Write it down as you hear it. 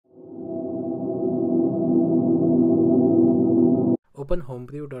Open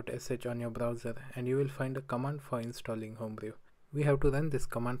homebrew.sh on your browser and you will find a command for installing Homebrew. We have to run this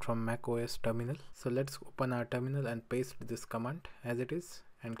command from Mac OS terminal. So let's open our terminal and paste this command as it is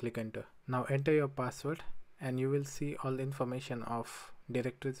and click enter. Now enter your password and you will see all information of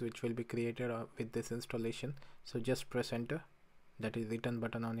directories which will be created with this installation. So just press enter, that is return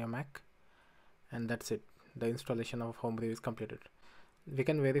button on your Mac, and that's it. The installation of Homebrew is completed. We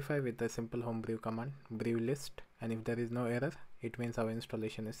can verify with the simple Homebrew command brew list, and if there is no error, it means our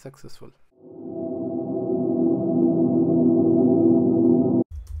installation is successful.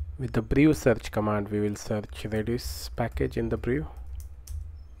 With the brew search command, we will search Redis package in the brew.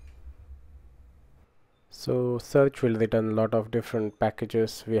 So search will return a lot of different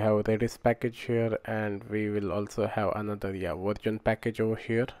packages. We have Redis package here, and we will also have another version package over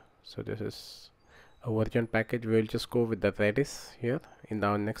here. So this is a version package. We will just go with the Redis here in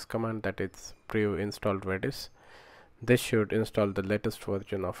our next command, that is brew install Redis. This should install the latest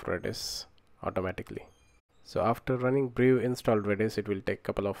version of Redis automatically. So after running brew install Redis, it will take a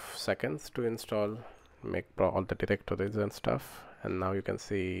couple of seconds to install, make all the directories and stuff. And now you can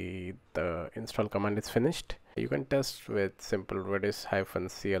see the install command is finished. You can test with simple redis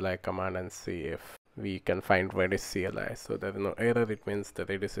 -cli command and see if we can find Redis CLI. So there is no error, it means the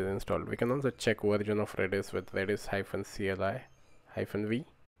Redis is installed. We can also check version of Redis with redis -cli-v.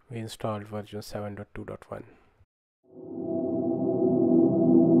 We installed version 7.2.1.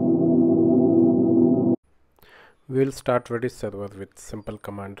 We will start Redis server with simple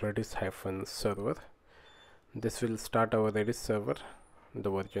command redis-server. This will start our Redis server. The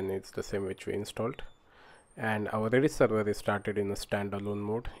version is the same which we installed, and our Redis server is started in a standalone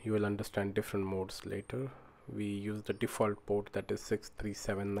mode. You will understand different modes later. We use the default port, that is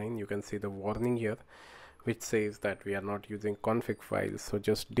 6379. You can see the warning here which says that we are not using config files, so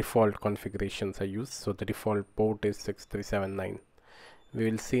just default configurations are used. So the default port is 6379. We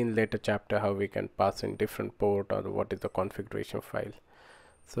will see in later chapter how we can pass in different port or what is the configuration file.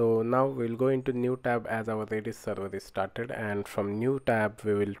 So now we'll go into new tab as our Redis server is started, and from new tab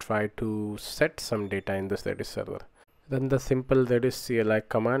we will try to set some data in this Redis server. Then the simple redis CLI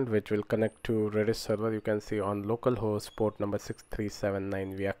command which will connect to Redis server. You can see on localhost port number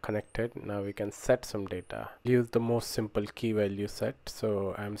 6379 we are connected. Now we can set some data. Use the most simple key value set.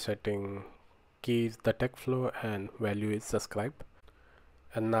 So I'm setting key is the text flow and value is subscribe.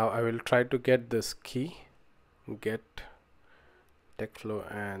 And now I will try to get this key, get text flow,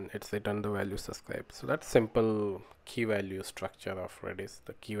 and it's returned the value subscribe. So that's simple key value structure of Redis,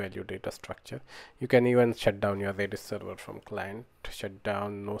 the key value data structure. You can even shut down your Redis server from client, shut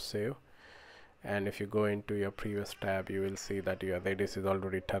down, no save, and if you go into your previous tab you will see that your Redis is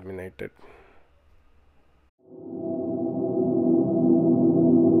already terminated.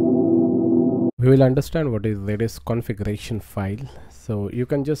 We will understand what is Redis configuration file. So you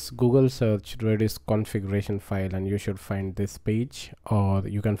can just Google search Redis configuration file and you should find this page, or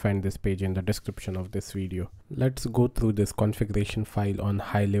you can find this page in the description of this video. Let's go through this configuration file on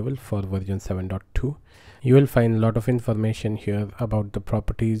high level for version 7.2. You will find a lot of information here about the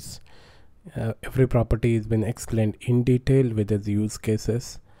properties. Every property has been explained in detail with its use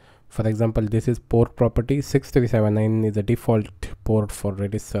cases. For example, this is port property. 6379 is a default port for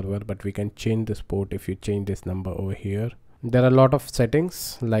Redis server, but we can change this port if you change this number over here. There are a lot of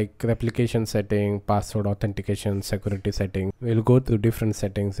settings like replication setting, password authentication, security setting. We'll go through different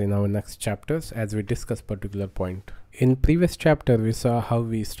settings in our next chapters as we discuss particular point. In previous chapter, we saw how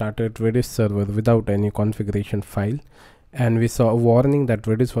we started Redis server without any configuration file. And we saw a warning that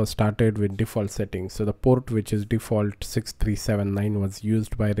Redis was started with default settings. So the port which is default 6379 was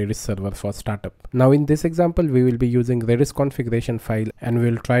used by Redis server for startup. Now in this example we will be using Redis configuration file and we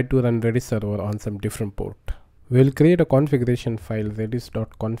will try to run Redis server on some different port. We will create a configuration file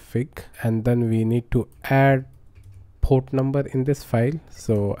redis.config, and then we need to add port number in this file.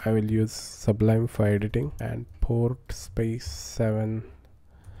 So I will use Sublime for editing, and port space 7.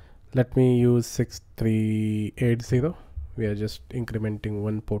 Let me use 6380. We are just incrementing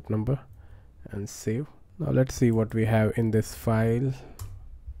one port number and save. Now let's see what we have in this file.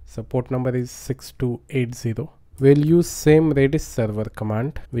 So port number is 6280. We'll use same Redis server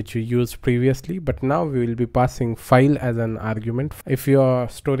command which we used previously, but now we will be passing file as an argument. If you are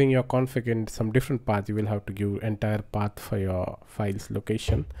storing your config in some different path, you will have to give entire path for your file's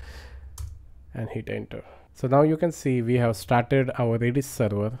location and hit enter. So now you can see we have started our Redis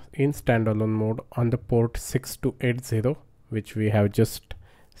server in standalone mode on the port 6280, which we have just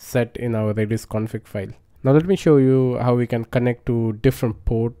set in our Redis config file. Now let me show you how we can connect to different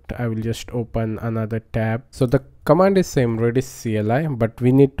port. I will just open another tab. So the command is same redis CLI, but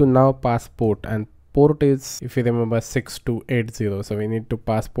we need to now pass port, and port is, if you remember, 6280, so we need to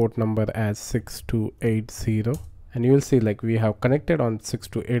pass port number as 6280, and you will see like we have connected on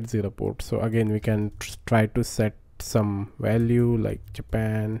 6280 port. So again we can try to set some value like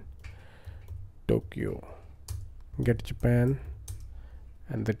Japan, Tokyo, get Japan,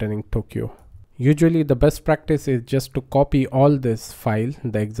 and returning Tokyo. Usually the best practice is just to copy all this file,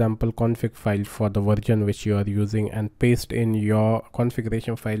 the example config file for the version which you are using, and paste in your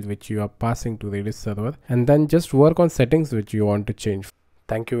configuration file which you are passing to Redis server, and then just work on settings which you want to change.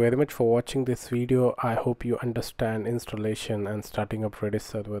 Thank you very much for watching this video. I hope you understand installation and starting up Redis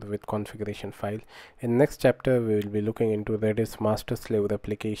server with configuration file. In next chapter we will be looking into Redis master slave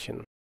replication.